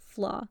character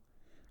flaw.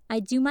 I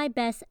do my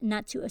best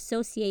not to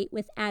associate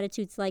with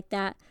attitudes like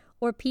that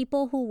or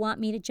people who want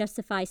me to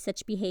justify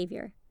such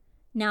behavior.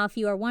 Now, if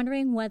you are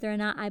wondering whether or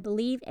not I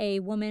believe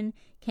a woman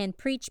can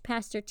preach,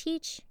 pastor,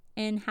 teach,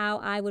 and how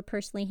I would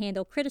personally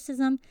handle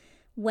criticism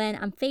when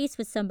I'm faced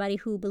with somebody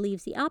who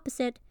believes the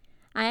opposite,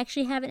 I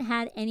actually haven't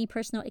had any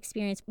personal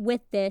experience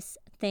with this,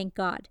 thank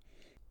God.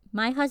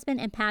 My husband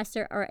and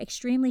pastor are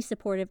extremely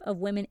supportive of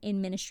women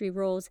in ministry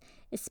roles,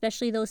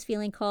 especially those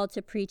feeling called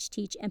to preach,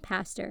 teach, and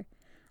pastor.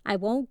 I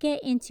won't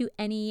get into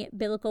any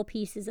biblical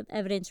pieces of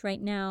evidence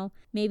right now,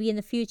 maybe in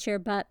the future,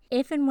 but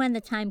if and when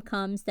the time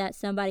comes that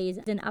somebody is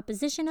in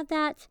opposition of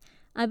that,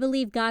 I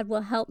believe God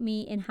will help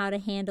me in how to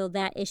handle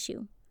that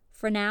issue.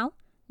 For now,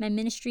 my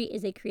ministry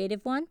is a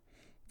creative one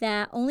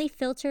that only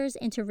filters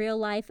into real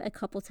life a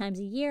couple times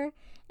a year,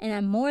 and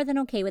I'm more than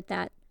okay with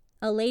that.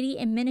 A lady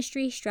in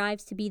ministry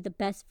strives to be the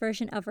best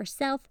version of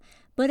herself,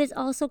 but is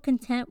also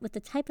content with the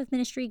type of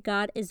ministry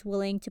God is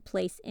willing to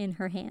place in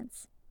her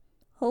hands.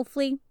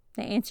 Hopefully,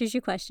 that answers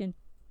your question.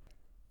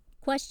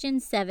 Question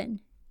 7.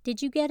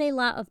 Did you get a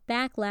lot of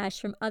backlash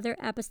from other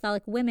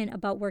apostolic women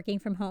about working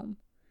from home?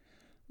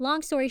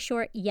 Long story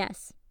short,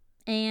 yes.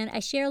 And I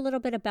share a little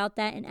bit about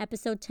that in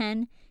episode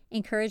 10,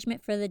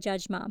 Encouragement for the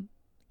Judge Mom.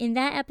 In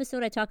that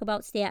episode, I talk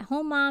about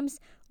stay-at-home moms,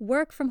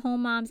 work from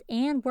home moms,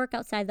 and work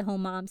outside the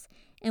home moms,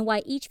 and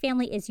why each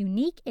family is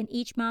unique and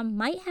each mom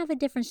might have a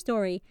different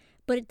story,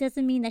 but it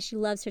doesn't mean that she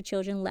loves her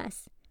children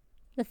less.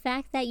 The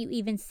fact that you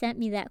even sent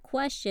me that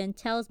question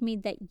tells me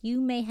that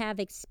you may have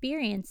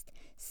experienced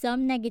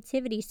some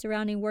negativity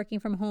surrounding working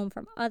from home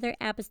from other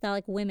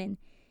apostolic women.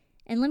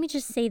 And let me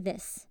just say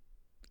this.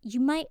 You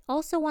might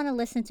also want to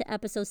listen to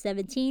episode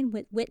 17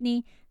 with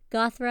Whitney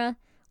Gothra.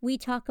 We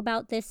talk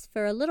about this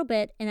for a little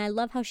bit, and I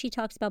love how she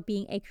talks about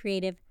being a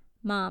creative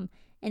mom.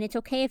 And it's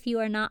okay if you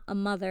are not a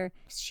mother.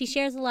 She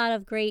shares a lot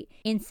of great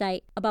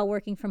insight about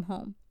working from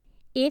home.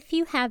 If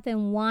you have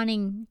been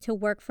wanting to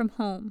work from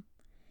home,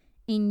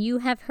 and you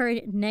have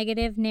heard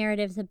negative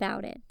narratives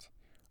about it,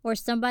 or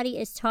somebody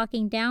is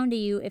talking down to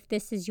you if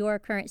this is your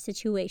current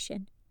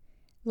situation,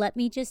 let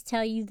me just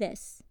tell you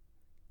this.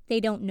 They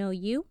don't know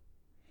you.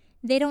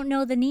 They don't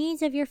know the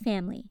needs of your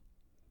family.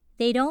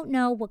 They don't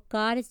know what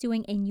God is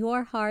doing in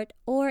your heart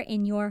or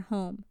in your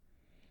home.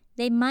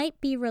 They might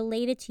be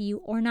related to you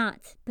or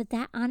not, but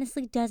that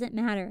honestly doesn't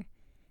matter.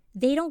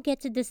 They don't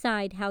get to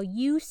decide how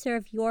you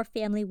serve your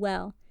family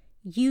well.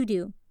 You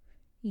do.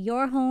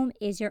 Your home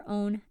is your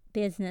own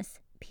business,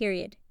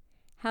 period.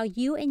 How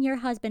you and your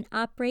husband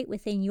operate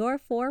within your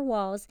four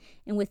walls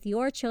and with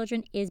your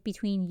children is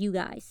between you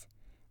guys.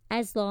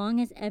 As long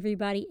as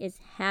everybody is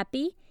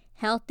happy,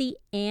 healthy,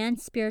 and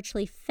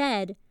spiritually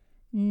fed,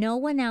 no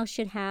one else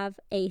should have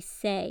a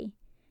say.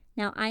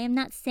 Now, I am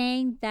not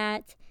saying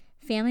that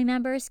family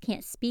members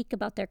can't speak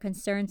about their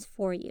concerns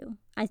for you.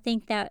 I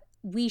think that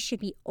we should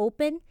be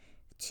open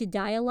to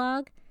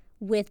dialogue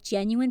with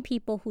genuine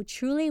people who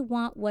truly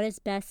want what is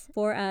best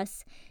for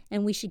us,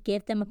 and we should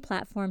give them a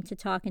platform to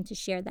talk and to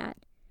share that.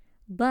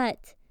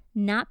 But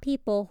not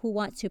people who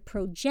want to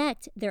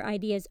project their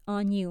ideas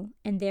on you,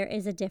 and there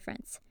is a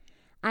difference.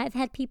 I've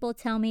had people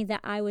tell me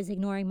that I was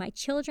ignoring my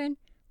children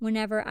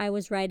whenever I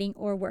was writing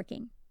or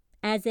working,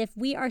 as if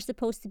we are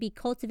supposed to be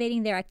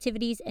cultivating their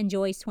activities and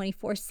joys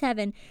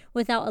 24/7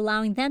 without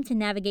allowing them to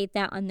navigate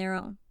that on their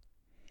own.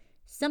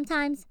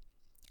 Sometimes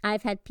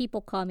I've had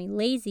people call me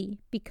lazy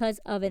because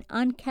of an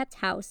unkept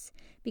house,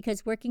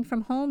 because working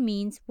from home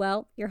means,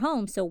 well, you're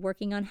home, so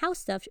working on house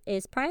stuff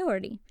is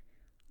priority.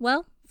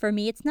 Well, for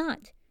me, it's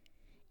not.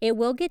 It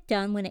will get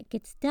done when it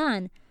gets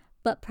done,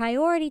 but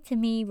priority to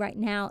me right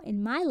now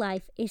in my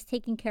life is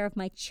taking care of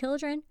my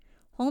children,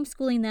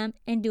 homeschooling them,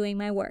 and doing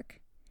my work.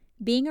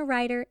 Being a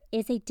writer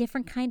is a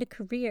different kind of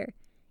career,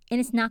 and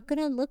it's not going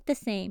to look the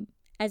same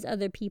as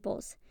other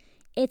people's.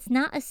 It's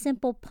not a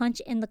simple punch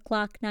in the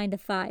clock 9 to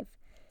 5.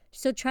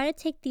 So try to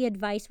take the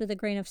advice with a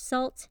grain of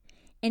salt,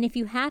 and if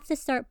you have to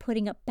start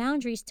putting up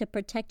boundaries to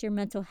protect your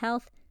mental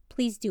health,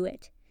 please do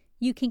it.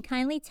 You can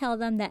kindly tell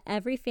them that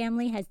every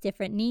family has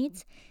different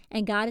needs,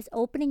 and God is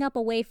opening up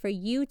a way for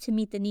you to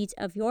meet the needs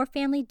of your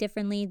family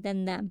differently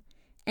than them,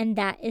 and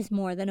that is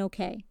more than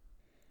okay.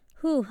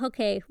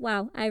 Okay,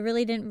 wow, I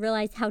really didn't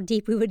realize how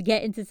deep we would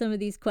get into some of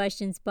these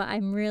questions, but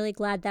I'm really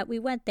glad that we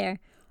went there.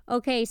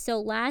 Okay,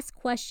 so last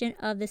question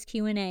of this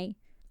Q&A.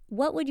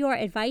 What would your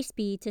advice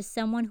be to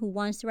someone who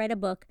wants to write a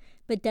book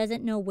but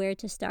doesn't know where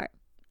to start?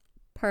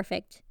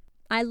 Perfect.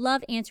 I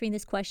love answering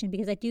this question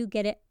because I do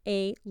get it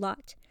a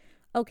lot.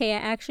 Okay, I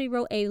actually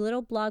wrote a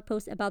little blog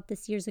post about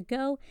this years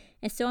ago,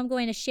 and so I'm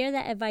going to share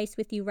that advice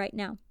with you right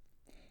now.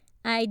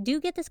 I do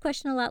get this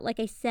question a lot, like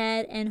I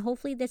said, and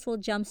hopefully this will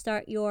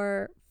jumpstart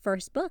your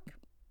first book.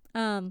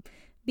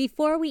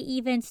 Before we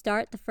even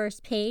start the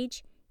first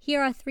page,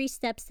 here are 3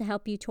 steps to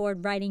help you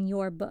toward writing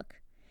your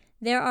book.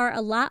 There are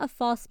a lot of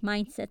false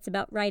mindsets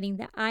about writing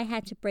that I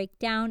had to break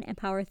down and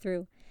power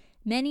through.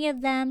 Many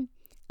of them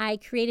I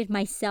created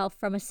myself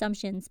from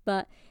assumptions,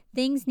 but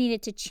things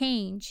needed to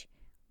change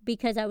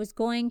because I was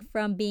going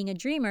from being a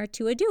dreamer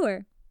to a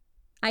doer.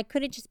 I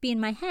couldn't just be in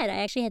my head. I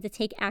actually had to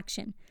take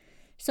action.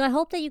 So I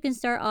hope that you can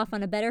start off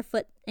on a better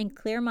foot and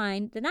clear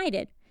mind than I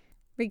did.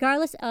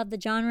 Regardless of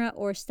the genre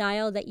or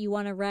style that you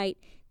want to write,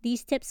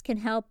 these tips can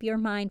help your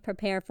mind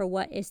prepare for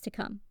what is to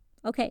come.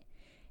 Okay,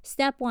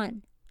 step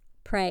 1.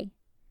 Pray.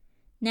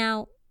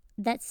 Now,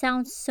 that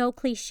sounds so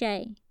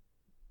cliche,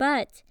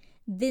 but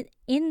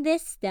in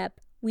this step,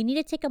 we need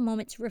to take a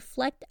moment to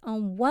reflect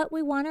on what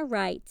we want to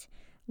write,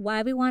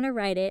 why we want to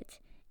write it,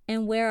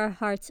 and where our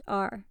hearts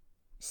are.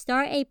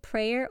 Start a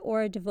prayer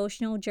or a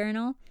devotional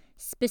journal.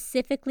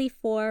 specifically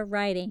for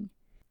writing.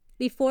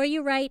 Before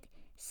you write,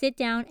 sit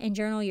down and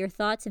journal your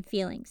thoughts and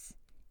feelings.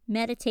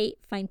 Meditate,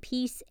 find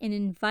peace, and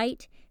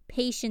invite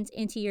patience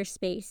into your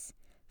space.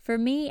 For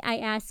me, I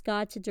ask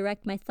God to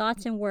direct my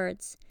thoughts and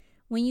words.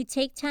 When you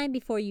take time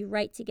before you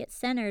write to get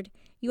centered,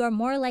 you are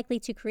more likely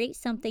to create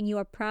something you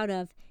are proud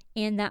of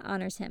and that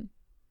honors Him.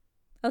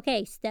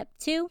 Okay, step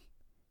 2,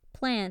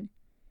 plan.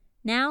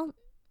 Now,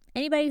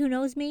 anybody who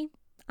knows me,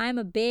 I'm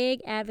a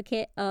big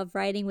advocate of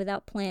writing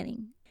without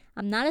planning.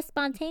 I'm not a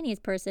spontaneous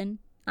person.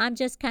 I'm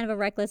just kind of a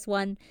reckless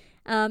one,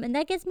 and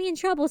that gets me in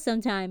trouble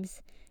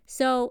sometimes.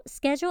 So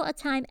schedule a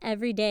time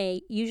every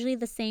day, usually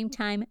the same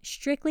time,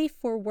 strictly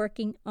for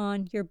working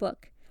on your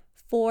book,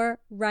 for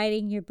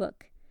writing your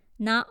book.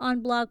 Not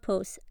on blog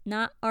posts,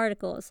 not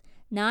articles,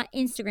 not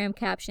Instagram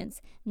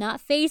captions, not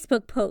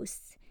Facebook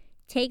posts.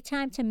 Take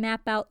time to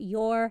map out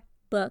your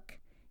book,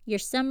 your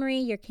summary,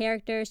 your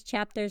characters,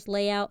 chapters,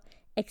 layout,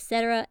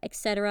 etc.,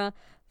 etc.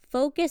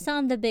 Focus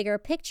on the bigger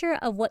picture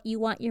of what you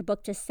want your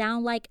book to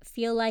sound like,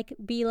 feel like,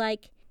 be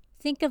like.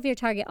 Think of your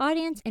target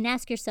audience and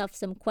ask yourself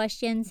some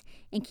questions,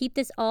 and keep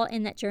this all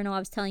in that journal I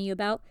was telling you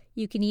about.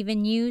 You can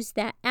even use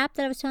that app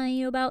that I was telling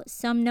you about,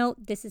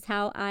 SomeNote. This is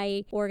how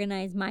I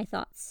organize my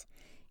thoughts.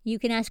 You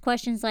can ask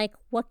questions like,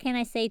 what can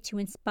I say to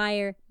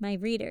inspire my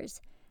readers?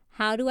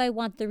 How do I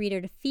want the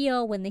reader to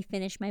feel when they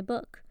finish my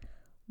book?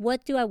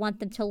 What do I want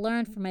them to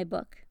learn from my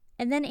book?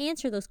 And then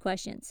answer those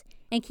questions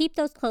and keep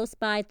those close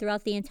by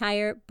throughout the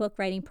entire book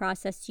writing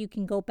process so you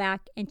can go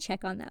back and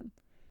check on them.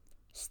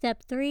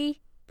 Step 3,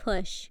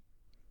 push.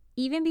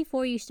 Even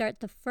before you start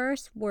the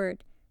first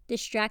word,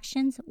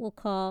 distractions will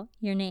call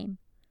your name.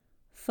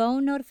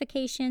 Phone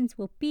notifications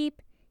will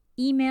beep,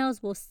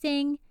 emails will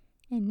sing,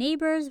 and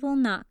neighbors will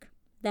knock.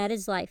 That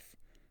is life.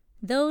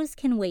 Those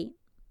can wait.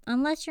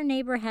 Unless your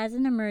neighbor has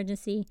an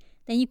emergency,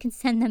 then you can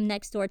send them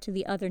next door to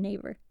the other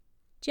neighbor.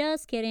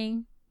 Just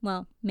kidding.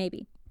 Well,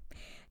 maybe.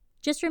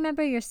 Just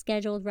remember your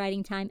scheduled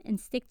writing time and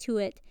stick to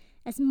it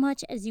as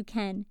much as you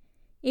can.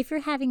 If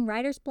you're having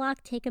writer's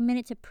block, take a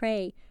minute to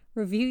pray,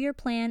 review your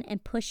plan,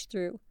 and push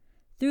through.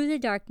 Through the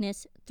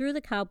darkness, through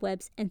the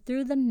cobwebs, and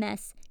through the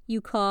mess you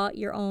call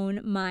your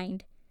own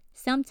mind.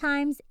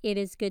 Sometimes it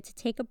is good to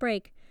take a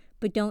break,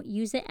 but don't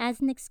use it as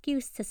an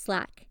excuse to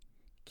slack.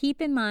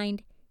 Keep in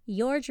mind,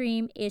 your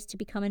dream is to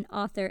become an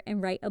author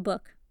and write a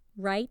book,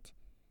 right?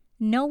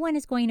 No one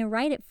is going to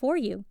write it for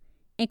you.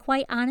 And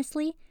quite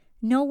honestly,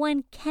 no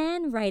one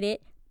can write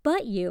it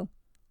but you.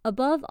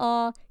 Above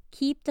all,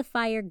 keep the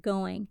fire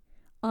going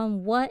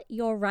on what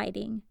you're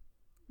writing.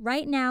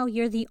 Right now,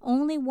 you're the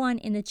only one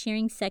in the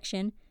cheering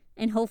section,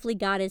 and hopefully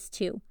God is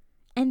too.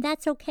 And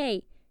that's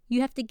okay.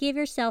 You have to give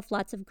yourself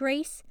lots of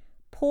grace,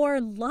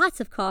 pour lots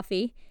of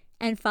coffee,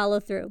 and follow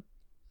through.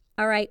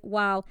 All right,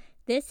 wow.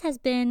 This has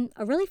been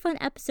a really fun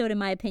episode in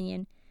my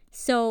opinion.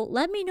 So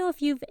let me know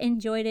if you've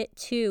enjoyed it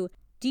too.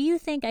 Do you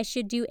think I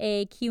should do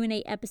a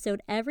Q&A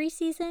episode every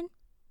season?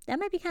 That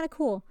might be kind of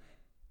cool.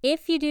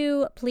 If you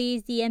do,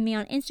 please DM me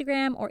on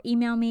Instagram or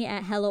email me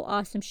at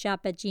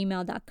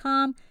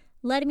helloawesomeshop@gmail.com.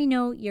 Let me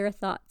know your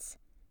thoughts.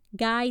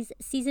 Guys,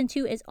 season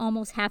 2 is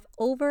almost half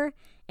over,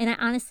 and I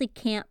honestly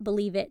can't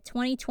believe it.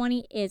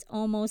 2020 is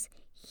almost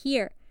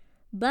here.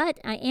 But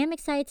I am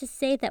excited to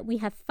say that we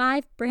have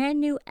 5 brand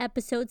new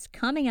episodes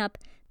coming up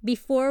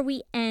before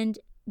we end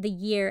the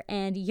year,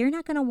 and you're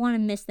not going to want to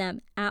miss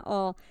them at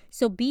all.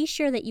 So be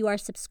sure that you are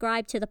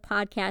subscribed to the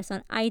podcast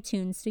on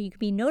iTunes so you can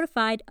be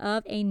notified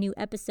of a new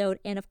episode.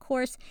 And of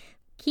course,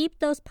 keep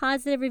those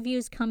positive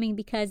reviews coming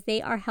because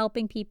they are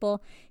helping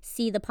people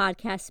see the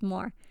podcast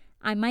more.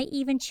 I might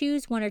even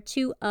choose 1 or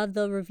 2 of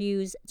the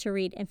reviews to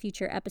read in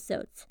future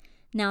episodes.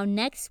 Now,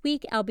 next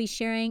week, I'll be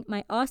sharing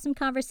my awesome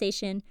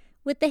conversation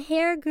with the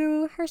hair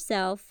guru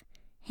herself,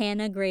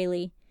 Hannah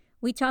Grayley.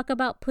 We talk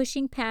about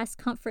pushing past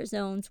comfort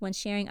zones when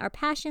sharing our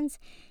passions,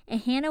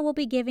 and Hannah will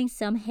be giving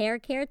some hair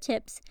care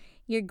tips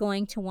you're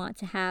going to want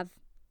to have.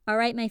 All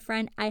right, my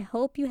friend, I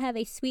hope you have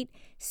a sweet,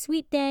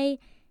 sweet day,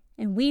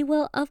 and we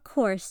will, of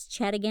course,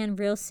 chat again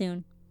real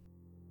soon.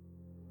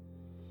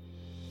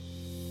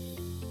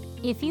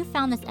 If you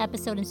found this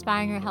episode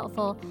inspiring or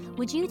helpful,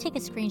 would you take a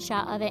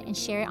screenshot of it and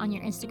share it on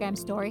your Instagram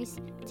stories,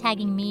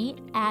 tagging me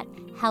at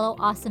Hello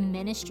Awesome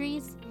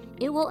Ministries?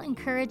 It will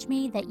encourage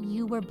me that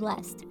you were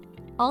blessed.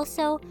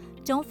 Also,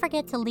 don't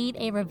forget to leave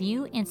a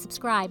review and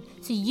subscribe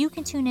so you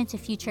can tune into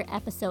future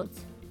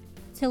episodes.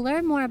 To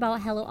learn more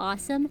about Hello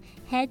Awesome,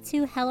 head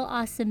to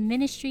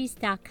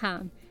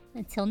HelloAwesomeMinistries.com.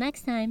 Until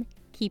next time,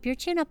 keep your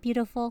chin up,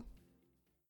 beautiful.